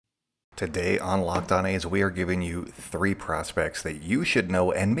Today on Locked On A's, we are giving you 3 prospects that you should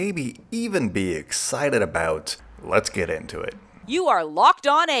know and maybe even be excited about. Let's get into it. You are Locked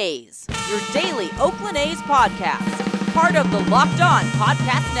On A's, your daily Oakland A's podcast. Part of the Locked On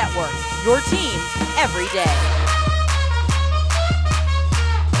Podcast Network, your team every day.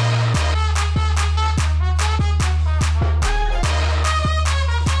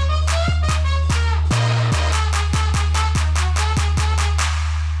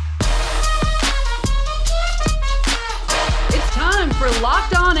 For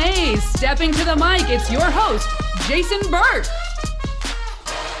Locked On A's, stepping to the mic, it's your host, Jason Burke.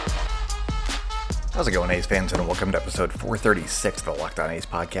 How's it going, A's fans, and welcome to episode 436 of the Locked On A's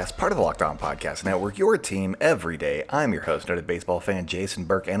podcast, part of the Locked On Podcast Network, your team every day. I'm your host, noted baseball fan Jason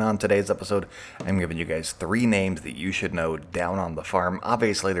Burke, and on today's episode, I'm giving you guys 3 names that you should know down on the farm.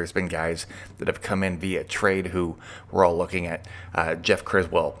 Obviously, there's been guys that have come in via trade who we're all looking at. Jeff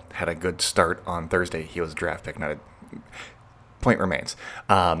Criswell had a good start on Thursday. He was a draft pick, not a... Point remains.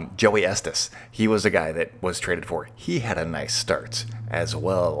 Joey Estes, he was a guy that was traded for. He had a nice start as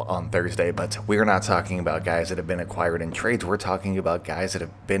well on Thursday, but we're not talking about guys that have been acquired in trades. We're talking about guys that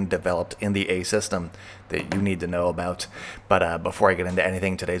have been developed in the A system that you need to know about. But before I get into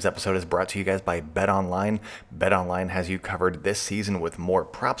anything, today's episode is brought to you guys by BetOnline. BetOnline has you covered this season with more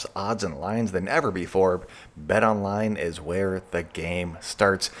props, odds, and lines than ever before. BetOnline is where the game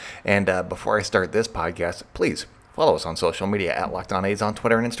starts. And before I start this podcast, please follow us on social media at Locked On A's on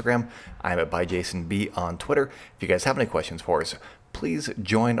Twitter and Instagram. I'm at ByJasonB on Twitter. If you guys have any questions for us, please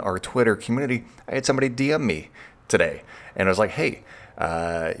join our Twitter community. I had somebody DM me today, and I was like, hey,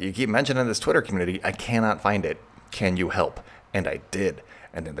 you keep mentioning this Twitter community. I cannot find it. Can you help? And I did.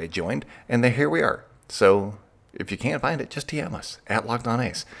 And then they joined, and here we are. So if you can't find it, just DM us at Locked On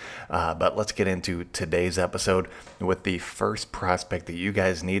A's. But let's get into today's episode with the first prospect that you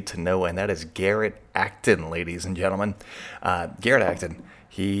guys need to know, and that is Garrett Acton, ladies and gentlemen. Garrett Acton,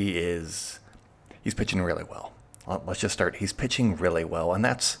 he's pitching really well. Let's just start. He's pitching really well, and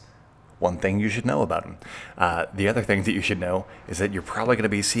that's one thing you should know about him. The other thing that you should know is that you're probably going to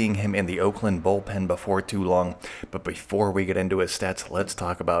be seeing him in the Oakland bullpen before too long. But before we get into his stats, let's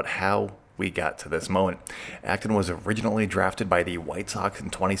talk about how we got to this moment. Acton was originally drafted by the White Sox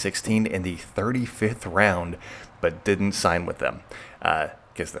in 2016 in the 35th round, but didn't sign with them.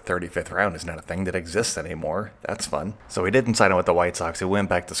 Because the 35th round is not a thing that exists anymore. That's fun. So he didn't sign with the White Sox. He went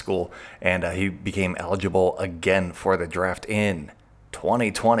back to school, and he became eligible again for the draft in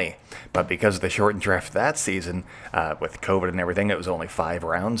 2020, but because of the shortened draft that season, with COVID and everything, it was only 5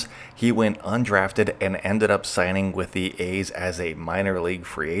 rounds. He went undrafted and ended up signing with the A's as a minor league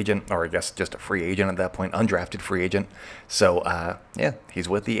free agent, or I guess just a free agent at that point, undrafted free agent. So, yeah, he's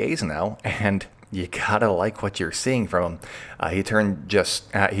with the A's now, and you gotta like what you're seeing from him. He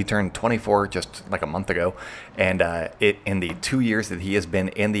turned 24 just like a month ago, and in the 2 years that he has been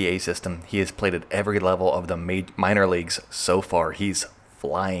in the A system, he has played at every level of the minor leagues so far. He's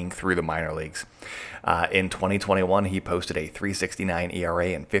flying through the minor leagues. In 2021, he posted a 3.69 ERA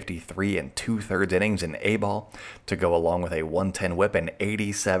and 53 2/3 innings in A-ball to go along with a 110 WHIP and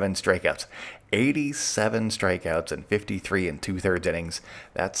 87 strikeouts. 87 strikeouts and 53 2/3 innings.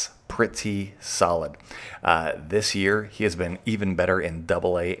 That's pretty solid. This year, he has been even better in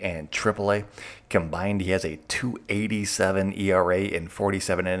AA and AAA. Combined, he has a 2.87 ERA in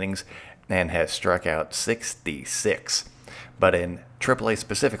 47 innings and has struck out 66. But in AAA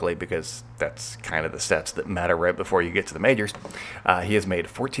specifically, because that's kind of the stats that matter right before you get to the majors, he has made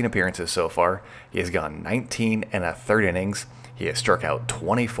 14 appearances so far. He has gone 19 1/3 innings. He has struck out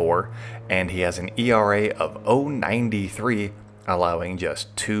 24, and he has an ERA of 0.93, allowing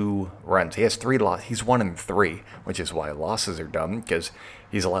just 2 runs. He has 3 losses. He's 1-3, which is why losses are dumb, because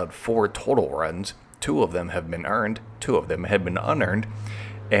he's allowed 4 total runs. 2 of them have been earned. 2 of them have been unearned.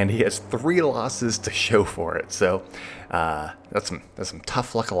 And he has 3 losses to show for it. So that's some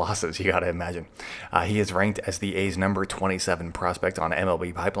tough luck losses, you got to imagine. He is ranked as the A's number 27 prospect on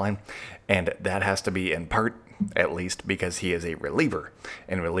MLB Pipeline, and that has to be in part, at least, because he is a reliever.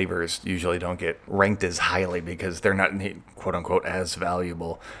 And relievers usually don't get ranked as highly because they're not, quote-unquote, as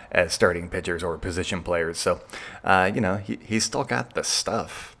valuable as starting pitchers or position players. So, he's still got the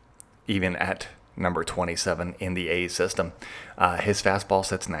stuff, even at number 27 in the A's system. His fastball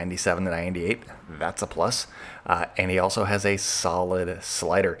sits 97 to 98. That's a plus. And he also has a solid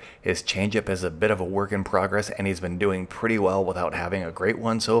slider. His changeup is a bit of a work in progress, and he's been doing pretty well without having a great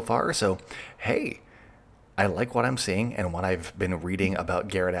one so far. So, hey, I like what I'm seeing and what I've been reading about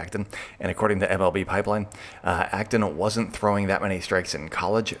Garrett Acton. And according to MLB Pipeline, Acton wasn't throwing that many strikes in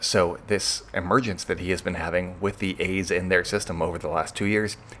college. So this emergence that he has been having with the A's in their system over the last 2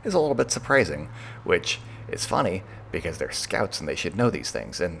 years is a little bit surprising, which is funny because they're scouts and they should know these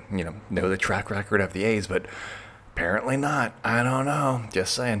things and, know the track record of the A's. But apparently not. I don't know.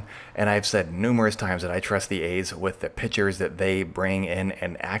 Just saying. And I've said numerous times that I trust the A's with the pitchers that they bring in,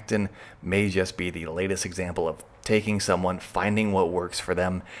 and Acton may just be the latest example of taking someone, finding what works for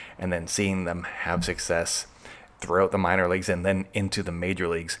them, and then seeing them have success throughout the minor leagues and then into the major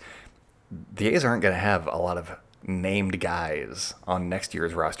leagues. The A's aren't going to have a lot of named guys on next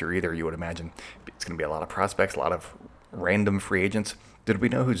year's roster either, you would imagine. It's going to be a lot of prospects, a lot of random free agents. Did we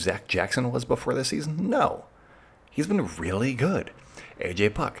know who Zach Jackson was before this season? No. He's been really good.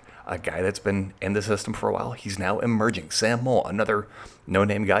 AJ Puck, a guy that's been in the system for a while, he's now emerging. Sam Moll, another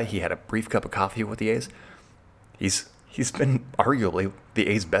no-name guy. He had a brief cup of coffee with the A's. He's been arguably the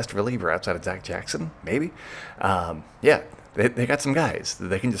A's best reliever outside of Zach Jackson, maybe. They got some guys that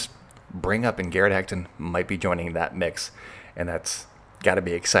they can just bring up, and Garrett Acton might be joining that mix, and that's got to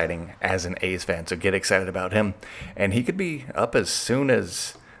be exciting as an A's fan. So get excited about him, and he could be up as soon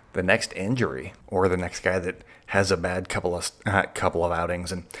as the next injury or the next guy that has a bad couple of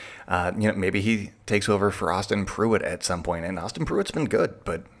outings, and maybe he takes over for Austin Pruitt at some point. And Austin Pruitt's been good,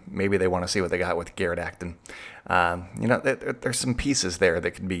 but maybe they want to see what they got with Garrett Acton. There's some pieces there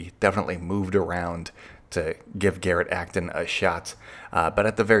that could be definitely moved around to give Garrett Acton a shot. But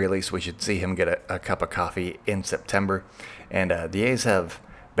at the very least, we should see him get a cup of coffee in September. And the A's have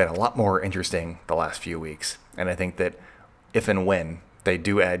been a lot more interesting the last few weeks. And I think that if and when they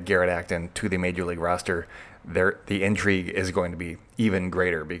do add Garrett Acton to the Major League roster, the intrigue is going to be even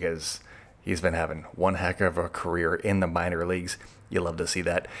greater because he's been having one heck of a career in the minor leagues. You love to see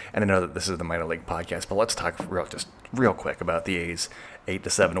that. And I know that this is the minor league podcast, but let's talk real quick about the A's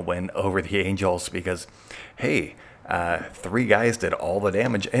 8-7 win over the Angels because, hey, 3 guys did all the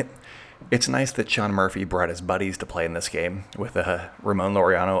damage. It's nice that Sean Murphy brought his buddies to play in this game with Ramon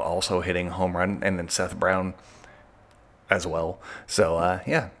Laureano also hitting home run and then Seth Brown as well. So,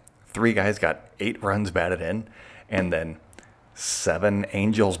 3 guys got 8 runs batted in, and then 7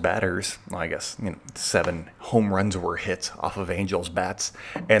 Angels batters, 7 home runs were hit off of Angels bats,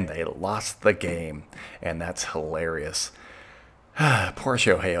 and they lost the game, and that's hilarious. Poor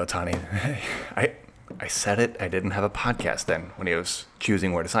Shohei Ohtani. I said it, I didn't have a podcast then when he was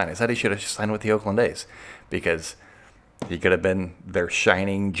choosing where to sign. I said he should have signed with the Oakland A's because he could have been their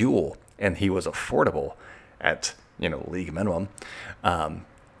shining jewel, and he was affordable at league minimum.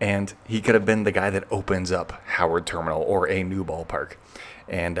 And he could have been the guy that opens up Howard Terminal or a new ballpark.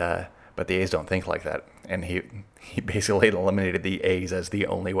 And but the A's don't think like that. And he basically eliminated the A's as the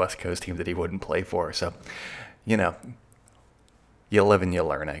only West Coast team that he wouldn't play for. So, you live and you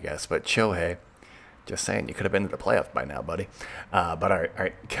learn, I guess. But Shohei, just saying, you could have been to the playoffs by now, buddy. But all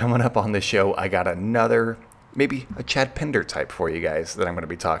right, coming up on the show, I got another, maybe a Chad Pinder type for you guys that I'm going to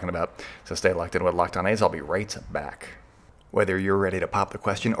be talking about. So stay locked in with Locked On A's. I'll be right back. Whether you're ready to pop the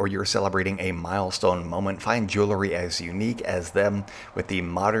question or you're celebrating a milestone moment, find jewelry as unique as them with the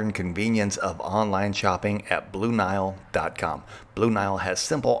modern convenience of online shopping at BlueNile.com. Blue Nile has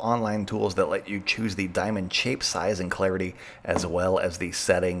simple online tools that let you choose the diamond shape, size, and clarity, as well as the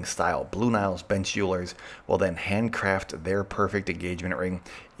setting style. Blue Nile's bench jewelers will then handcraft their perfect engagement ring.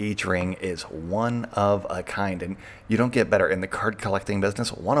 Each ring is one of a kind, and you don't get better in the card collecting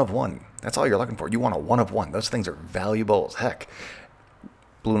business. One of one. That's all you're looking for. You want a one of one. Those things are valuable as heck.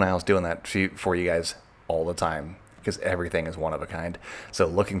 Blue Nile's doing that for you guys all the time because everything is one of a kind. So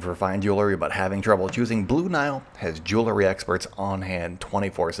looking for fine jewelry but having trouble choosing? Blue Nile has jewelry experts on hand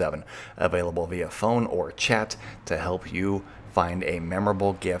 24/7, available via phone or chat to help you find a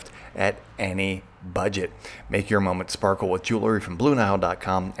memorable gift at any budget. Make your moment sparkle with jewelry from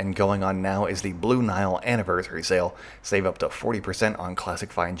BlueNile.com, and going on now is the Blue Nile Anniversary Sale. Save up to 40% on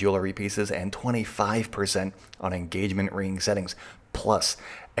classic fine jewelry pieces and 25% on engagement ring settings. Plus,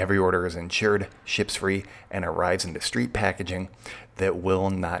 every order is insured, ships free, and arrives in discreet packaging that will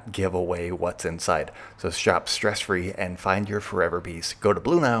not give away what's inside. So shop stress-free and find your forever piece. Go to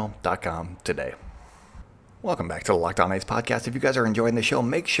BlueNile.com today. Welcome back to the Locked On A's podcast. If you guys are enjoying the show,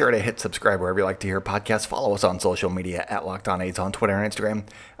 make sure to hit subscribe wherever you like to hear podcasts. Follow us on social media at Locked On A's on Twitter and Instagram.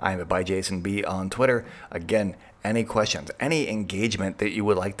 I am at @ByJasonB on Twitter. Again, any questions, any engagement that you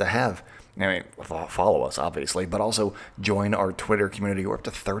would like to have, follow us, obviously, but also join our Twitter community. We're up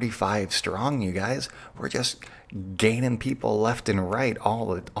to 35 strong, you guys. We're just gaining people left and right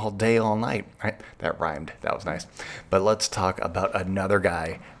all day, all night. Right? That rhymed. That was nice. But let's talk about another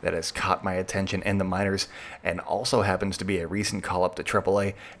guy that has caught my attention in the minors and also happens to be a recent call-up to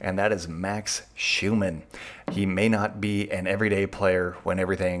AAA, and that is Max Schumann. He may not be an everyday player when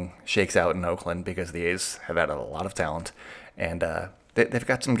everything shakes out in Oakland because the A's have had a lot of talent, and they've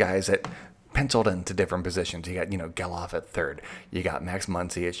got some guys that penciled into different positions. You got, Geloff at third. You got Max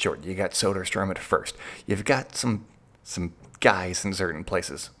Muncy at short. You got Soderstrom at first. You've got some guys in certain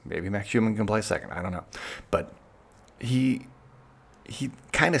places. Maybe Max Schumann can play second. I don't know. But he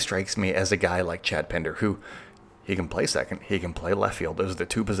kind of strikes me as a guy like Chad Pinder, who he can play second. He can play left field. Those are the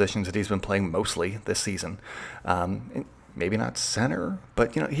two positions that he's been playing mostly this season. Maybe not center,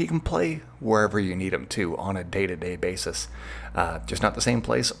 but he can play wherever you need him to on a day-to-day basis. Just not the same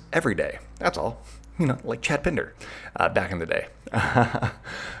place every day. That's all. Like Chad Pinder back in the day.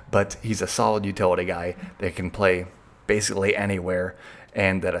 But he's a solid utility guy that can play basically anywhere,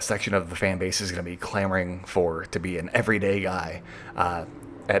 and that a section of the fan base is going to be clamoring for to be an everyday guy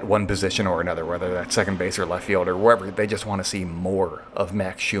at one position or another, whether that's second base or left field or wherever. They just want to see more of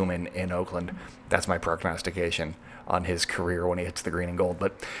Max Schumann in Oakland. That's my prognostication on his career when he hits the green and gold.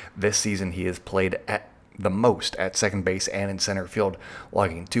 But this season he has played at the most at second base and in center field,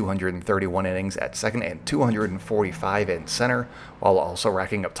 logging 231 innings at second and 245 in center, while also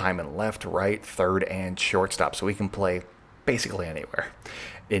racking up time in left, right, third, and shortstop. So he can play basically anywhere.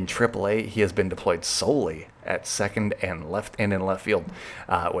 In AAA, he has been deployed solely at second and in left field,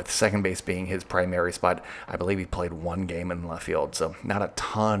 with second base being his primary spot. I believe he played one game in left field, so not a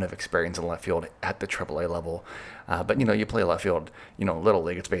ton of experience in left field at the AAA level. But you play left field, Little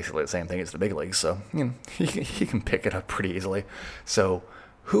League, it's basically the same thing as the big league, so he can pick it up pretty easily. So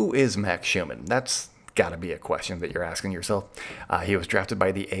who is Max Schumann? That's got to be a question that you're asking yourself. He was drafted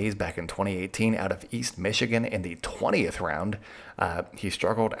by the A's back in 2018 out of East Michigan in the 20th round. He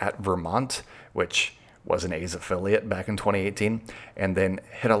struggled at Vermont, which was an A's affiliate back in 2018, and then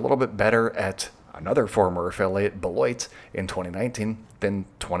hit a little bit better at another former affiliate, Beloit, in 2019. Then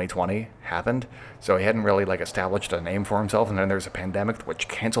 2020 happened, so he hadn't really established a name for himself, and then there's a pandemic which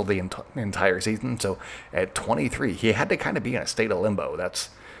canceled the entire season. So at 23, he had to kind of be in a state of limbo.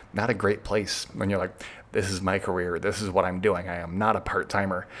 That's not a great place when you're like, this is my career, this is what I'm doing, I am not a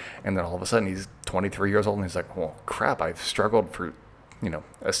part-timer. And then all of a sudden he's 23 years old and he's like, well, crap, I've struggled for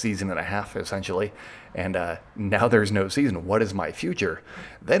a season and a half essentially, and now there's no season. What is my future?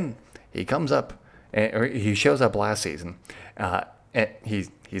 Then he comes up, or he shows up last season, and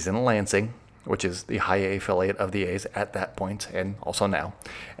he's in Lansing, which is the high A affiliate of the A's at that point, and also now.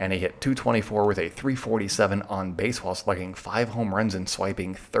 And he hit .224 with a .347 on base while slugging 5 home runs and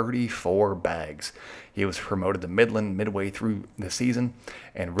swiping 34 bags. He was promoted to Midland midway through the season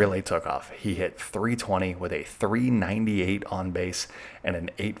and really took off. He hit .320 with a .398 on base and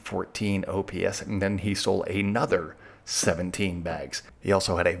an .814 OPS, and then he stole another 17 bags. He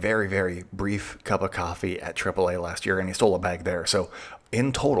also had a very, very brief cup of coffee at AAA last year, and he stole a bag there. So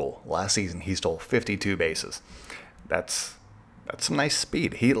in total, last season, he stole 52 bases. That's some nice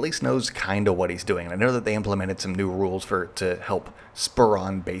speed. He at least knows kind of what he's doing. And I know that they implemented some new rules to help spur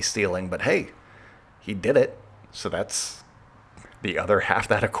on base stealing, but hey, he did it. So that's the other half of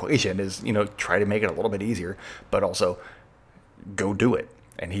that equation is, try to make it a little bit easier, but also go do it.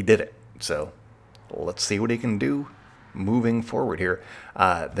 And he did it. So let's see what he can do moving forward here.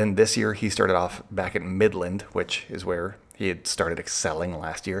 Then this year, he started off back at Midland, which is where he had started excelling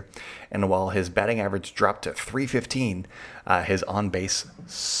last year. And while his batting average dropped to .315, his on-base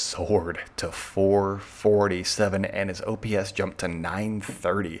soared to .447, and his OPS jumped to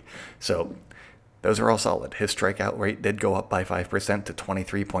 .930. So those are all solid. His strikeout rate did go up by 5% to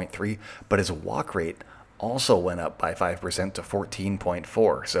 23.3, but his walk rate also went up by 5% to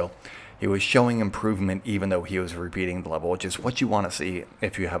 14.4. So he was showing improvement even though he was repeating the level, which is what you want to see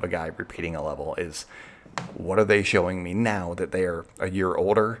if you have a guy repeating a level, is what are they showing me now that they are a year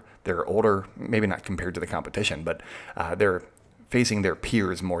older? They're older, maybe not compared to the competition, but they're facing their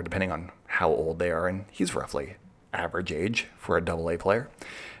peers more depending on how old they are. And he's roughly average age for a AA player.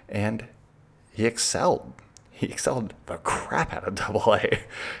 And he excelled. He excelled the crap out of AA.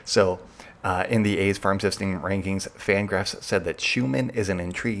 So in the A's farm system rankings, Fangraphs said that Schumann is an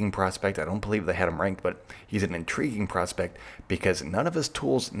intriguing prospect. I don't believe they had him ranked, but he's an intriguing prospect because none of his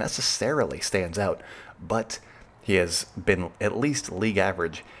tools necessarily stands out, but he has been at least league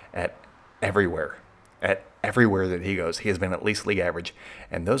average at everywhere. At everywhere that he goes, he has been at least league average,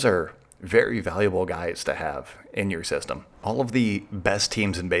 and those are very valuable guys to have in your system. All of the best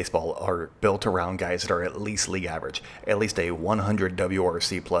teams in baseball are built around guys that are at least league average, at least a 100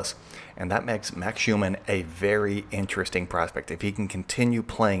 WRC plus, and that makes Max Schumann a very interesting prospect. If he can continue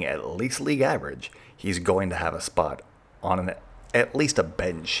playing at least league average, he's going to have a spot on at least a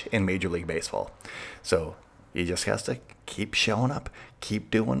bench in Major League Baseball. So he just has to keep showing up, keep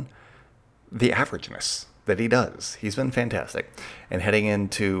doing the averageness that he does. He's been fantastic. And heading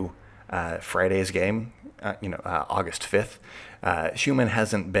into Friday's game, August 5th, Schumann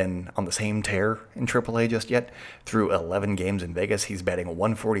hasn't been on the same tear in AAA just yet. Through 11 games in Vegas, he's batting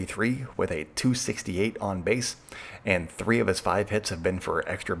 143 with a 268 on base, and 3 of his 5 hits have been for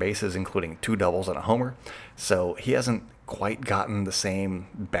extra bases, including 2 doubles and a homer. So he hasn't quite gotten the same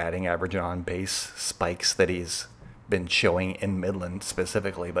batting average on base spikes that he's been showing in Midland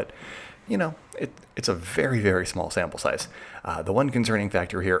specifically, but it's a very, very small sample size. The one concerning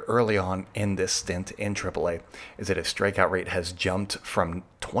factor here early on in this stint in AAA is that his strikeout rate has jumped from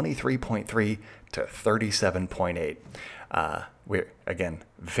 23.3 to 37.8. We're, again,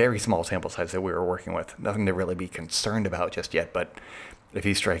 very small sample size that we were working with. Nothing to really be concerned about just yet, but if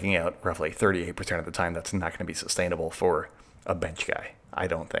he's striking out roughly 38% of the time, that's not going to be sustainable for a bench guy, I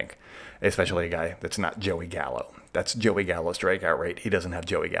don't think. Especially a guy that's not Joey Gallo. That's Joey Gallo's strikeout rate. He doesn't have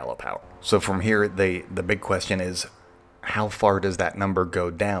Joey Gallo power. So from here, the big question is, how far does that number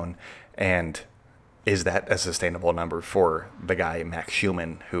go down? And is that a sustainable number for the guy, Max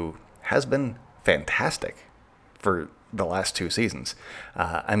Schumann, who has been fantastic for the last 2 seasons?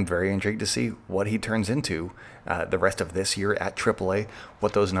 I'm very intrigued to see what he turns into the rest of this year at AAA,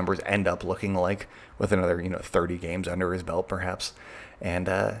 what those numbers end up looking like with another 30 games under his belt perhaps, and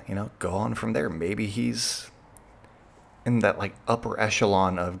go on from there. Maybe he's in that upper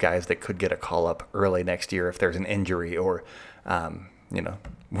echelon of guys that could get a call up early next year if there's an injury, or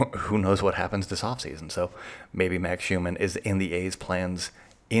who knows what happens this offseason. So maybe Max Schumann is in the A's plans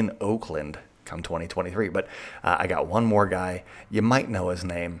in Oakland come 2023. But I got one more guy. You might know his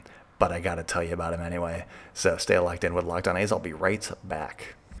name, but I got to tell you about him anyway. So stay locked in with Locked On A's. I'll be right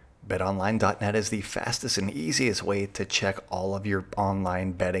back. BetOnline.net is the fastest and easiest way to check all of your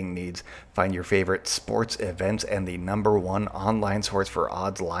online betting needs. Find your favorite sports events and the #1 online source for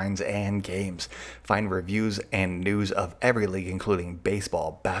odds, lines, and games. Find reviews and news of every league, including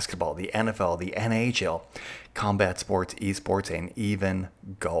baseball, basketball, the NFL, the NHL, combat sports, esports, and even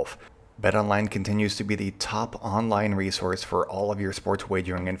golf. BetOnline continues to be the top online resource for all of your sports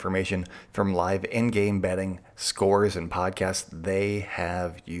wagering information. From live in-game betting, scores, and podcasts, they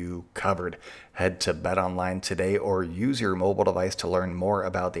have you covered. Head to BetOnline today or use your mobile device to learn more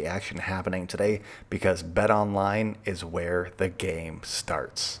about the action happening today, because BetOnline is where the game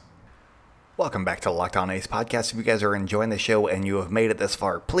starts. Welcome back to the Locked On A's podcast. If you guys are enjoying the show and you have made it this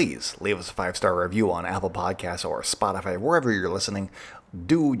far, please leave us a 5-star review on Apple Podcasts or Spotify, wherever you're listening.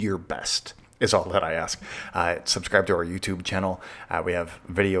 Do your best is all that I ask. Subscribe to our YouTube channel. We have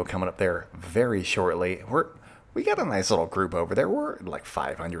video coming up there very shortly. We got a nice little group over there. We're like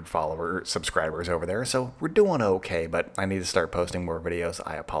 500 subscribers over there, so we're doing okay, but I need to start posting more videos.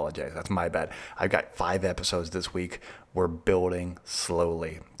 I apologize. That's my bad. I've got 5 episodes this week. We're building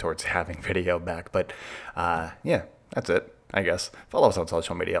slowly towards having video back, but yeah, that's it, I guess. Follow us on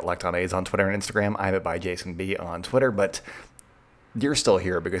social media at Locked On A's on Twitter and Instagram. I'm at @ByJasonB on Twitter, but you're still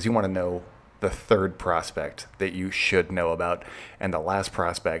here because you want to know the third prospect that you should know about, and the last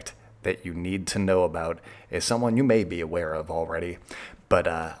prospect that you need to know about is someone you may be aware of already, but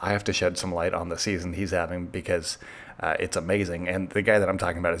I have to shed some light on the season he's having because it's amazing. And the guy that I'm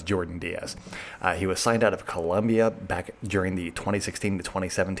talking about is Jordan Diaz. He was signed out of Colombia back during the 2016 to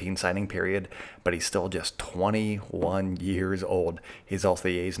 2017 signing period, but he's still just 21 years old. He's also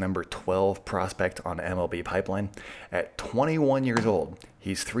the A's number 12 prospect on MLB Pipeline. At 21 years old,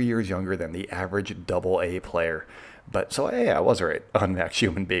 he's 3 years younger than the average AA player. But so, yeah, I was right on Max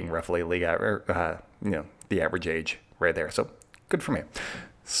Schumann being roughly league average, the average age right there. So good for me.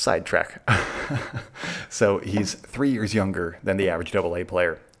 Sidetrack. So he's 3 years younger than the average AA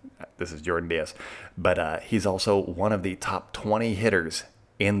player. This is Jordan Diaz. But he's also one of the top 20 hitters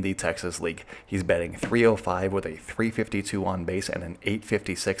in the Texas League. He's batting .305 with a .352 on base and an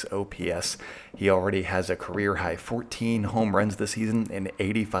 .856 OPS. He already has a career-high 14 home runs this season in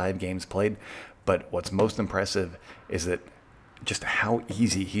 85 games played. But what's most impressive is that just how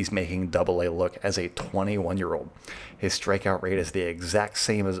easy he's making Double A look as a 21-year-old. His strikeout rate is the exact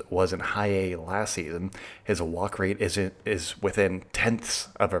same as it was in High A last season. His walk rate is within tenths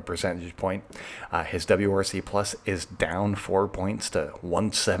of a percentage point. His WRC plus is down 4 points to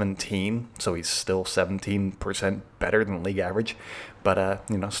 117, so he's still 17% better than league average. But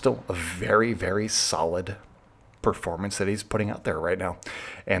still a very, very solid performance that he's putting out there right now.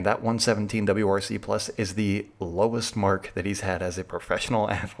 And that 117 WRC plus is the lowest mark that he's had as a professional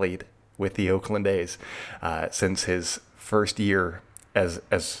athlete with the Oakland A's since his first year as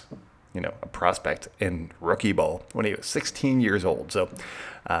a prospect in rookie ball when he was 16 years old. So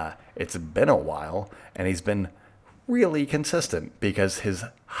it's been a while, and he's been really consistent because his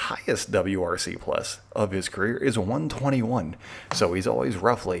highest WRC plus of his career is 121. So he's always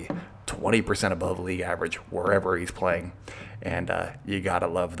roughly 20% above league average wherever he's playing. And you gotta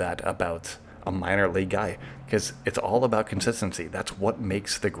love that about a minor league guy, because it's all about consistency. That's what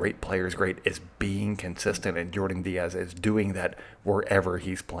makes the great players great, is being consistent. And Jordan Diaz is doing that wherever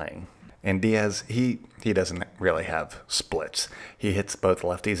he's playing. And Diaz, he doesn't really have splits. He hits both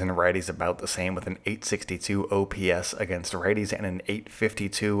lefties and righties about the same, with an 862 OPS against righties and an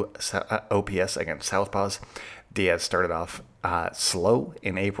 852 OPS against southpaws. Diaz started off slow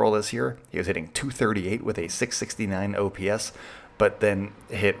in April this year. He was hitting 238 with a 669 OPS, but then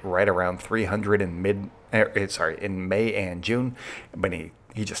hit right around 300 in May and June. But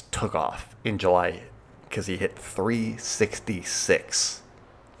he just took off in July because he hit 366.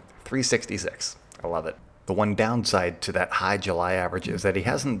 366. I love it. The one downside to that high July average is that he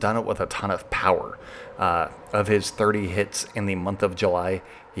hasn't done it with a ton of power. Of his 30 hits in the month of July,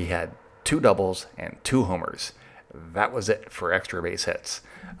 he had 2 doubles and 2 homers. That was it for extra base hits.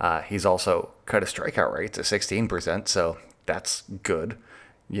 He's also cut his strikeout rate to 16%, so that's good.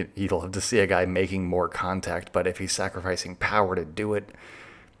 You'd love to see a guy making more contact, but if he's sacrificing power to do it,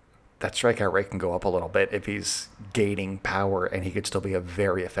 that strikeout rate can go up a little bit if he's gating power, and he could still be a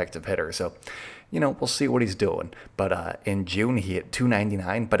very effective hitter. So, we'll see what he's doing. But in June, he hit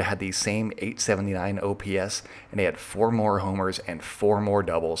 299, but had the same 879 OPS, and he had 4 more homers and 4 more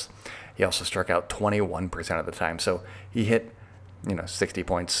doubles. He also struck out 21% of the time. So he hit, 60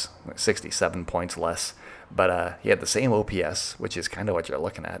 points, 67 points less. But he had the same OPS, which is kind of what you're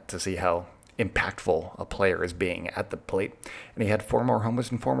looking at to see how impactful a player is being at the plate. And he had 4 more homers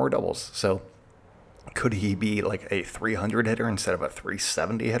and 4 more doubles. So could he be like a 300 hitter instead of a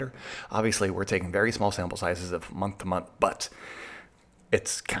 370 hitter? Obviously, we're taking very small sample sizes of month to month, but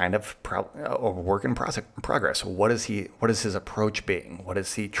it's kind of a work in progress. What is his approach being? What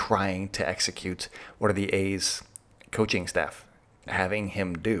is he trying to execute? What are the A's coaching staff having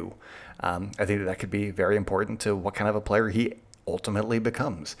him do? I think that could be very important to what kind of a player he ultimately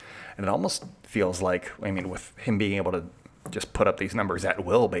becomes. And it almost feels like, with him being able to just put up these numbers at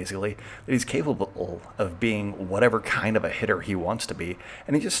will, basically, that he's capable of being whatever kind of a hitter he wants to be.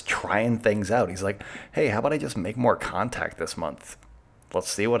 And he's just trying things out. He's like, hey, how about I just make more contact this month? Let's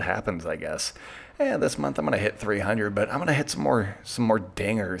see what happens, I guess. This month I'm going to hit 300, but I'm going to hit some more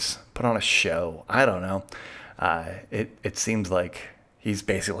dingers, put on a show. I don't know. It seems like he's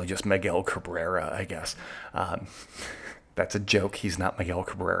basically just Miguel Cabrera, I guess. That's a joke. He's not Miguel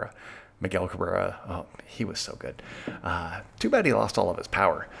Cabrera. Miguel Cabrera, he was so good. Too bad he lost all of his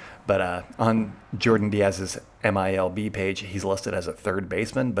power. But on Jordan Diaz's MILB page, he's listed as a third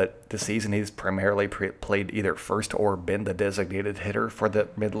baseman, but this season he's primarily played either first or been the designated hitter for the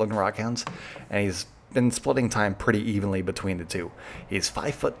Midland Rockhounds, and he's been splitting time pretty evenly between the two. He's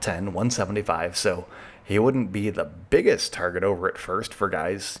 5'10", 175, so he wouldn't be the biggest target over at first for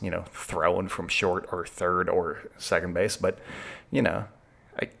guys, throwing from short or third or second base, but,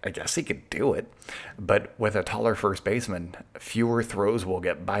 I guess he could do it. But with a taller first baseman, fewer throws will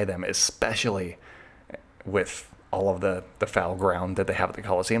get by them, especially with all of the foul ground that they have at the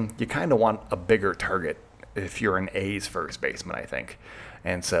Coliseum. You kind of want a bigger target if you're an A's first baseman, I think.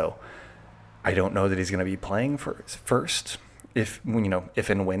 And so I don't know that he's going to be playing first. If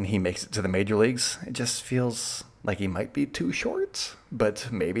and when he makes it to the major leagues, it just feels like he might be too short, but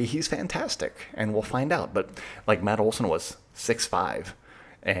maybe he's fantastic, and we'll find out. But like Matt Olson was 6'5",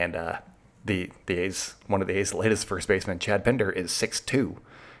 and one of the A's latest first baseman, Chad Pinder, is 6'2",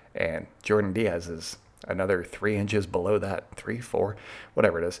 and Jordan Diaz is another 3 inches below that, 3, 4,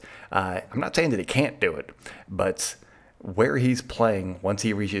 whatever it is. I'm not saying that he can't do it, but where he's playing once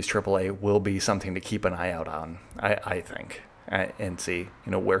he reaches AAA will be something to keep an eye out on, I think, and see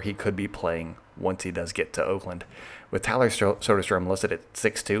where he could be playing once he does get to Oakland. With Tyler Soderstrom listed at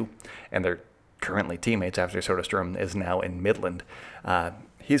 6'2", and they're currently teammates after Soderstrom is now in Midland,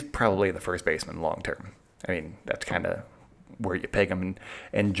 he's probably the first baseman long term. That's kind of where you peg him,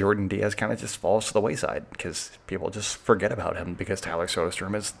 and Jordan Diaz kind of just falls to the wayside because people just forget about him because Tyler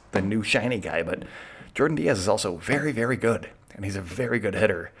Soderstrom is the new shiny guy. But Jordan Diaz is also very, very good, and he's a very good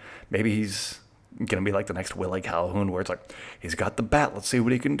hitter. Maybe he's going to be like the next Willie Calhoun, where it's like, he's got the bat, let's see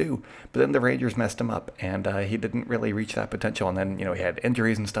what he can do. But then the Rangers messed him up, and he didn't really reach that potential. And then, he had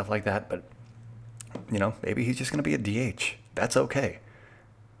injuries and stuff like that. But, maybe he's just going to be a DH. That's okay.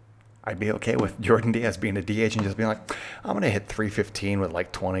 I'd be okay with Jordan Diaz being a DH and just being like, I'm going to hit 315 with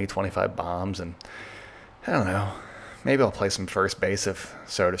like 20, 25 bombs. And I don't know. Maybe I'll play some first base if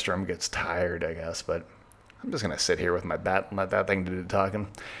Soderstrom gets tired, I guess. But I'm just going to sit here with my bat and let that thing do the talking.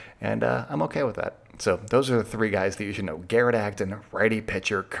 And I'm okay with that. So those are the three guys that you should know. Garrett Acton, righty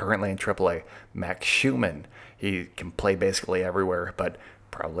pitcher, currently in AAA. Max Schumann, he can play basically everywhere, but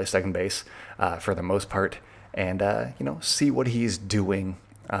probably second base for the most part. And, see what he's doing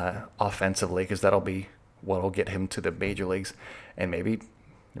offensively, because that'll be what'll get him to the major leagues. And maybe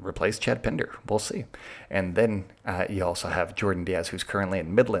replace Chad Pinder. We'll see. And then you also have Jordan Diaz, who's currently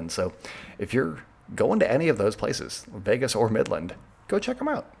in Midland. So if you're going to any of those places, Vegas or Midland, go check them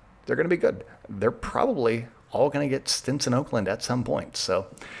out. They're going to be good. They're probably all going to get stints in Oakland at some point. So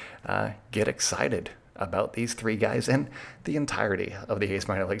get excited about these three guys and the entirety of the A's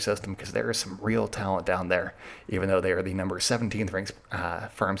minor league system, because there is some real talent down there, even though they are the number 17th ranked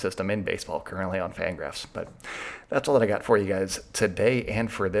farm system in baseball currently on Fangraphs. But that's all that I got for you guys today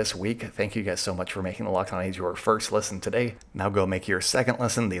and for this week. Thank you guys so much for making the Locked On A's your first listen today. Now go make your second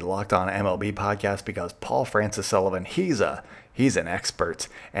listen the Locked On MLB podcast, because Paul Francis Sullivan, he's an expert,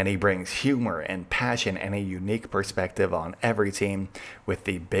 and he brings humor and passion and a unique perspective on every team with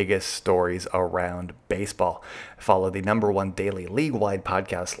the biggest stories around baseball. Follow the number one daily league-wide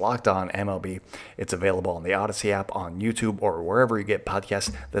podcast, Locked On MLB. It's available on the Odyssey app, on YouTube, or wherever you get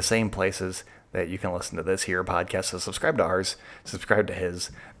podcasts, the same places that you can listen to this here podcast. So subscribe to ours, subscribe to his,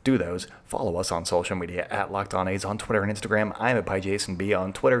 do those. Follow us on social media at Locked On A's on Twitter and Instagram. I'm at PyJasonB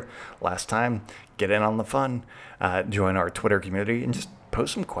on Twitter. Last time, get in on the fun. Join our Twitter community and just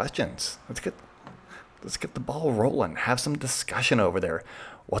post some questions. Let's get the ball rolling. Have some discussion over there.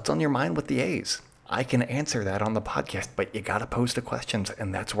 What's on your mind with the A's? I can answer that on the podcast, but you got to post the questions,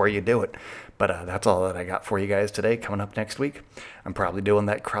 and that's where you do it. But that's all that I got for you guys today. Coming up next week, I'm probably doing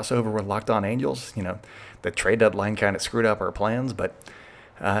that crossover with Locked On Angels. The trade deadline kind of screwed up our plans, but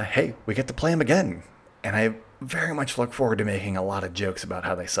hey, we get to play them again. And I very much look forward to making a lot of jokes about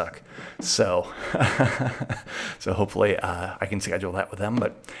how they suck. So, so hopefully I can schedule that with them.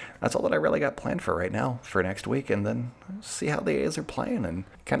 But that's all that I really got planned for right now for next week. And then see how the A's are playing and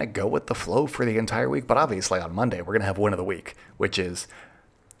kind of go with the flow for the entire week. But obviously on Monday, we're going to have Win of the Week, which is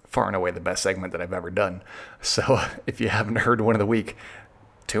far and away the best segment that I've ever done. So if you haven't heard Win of the Week,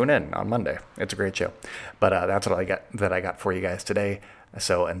 tune in on Monday. It's a great show. But that's what I got for you guys today.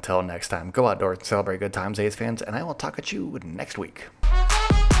 So until next time, go outdoors and celebrate good times, A's fans, and I will talk at you next week.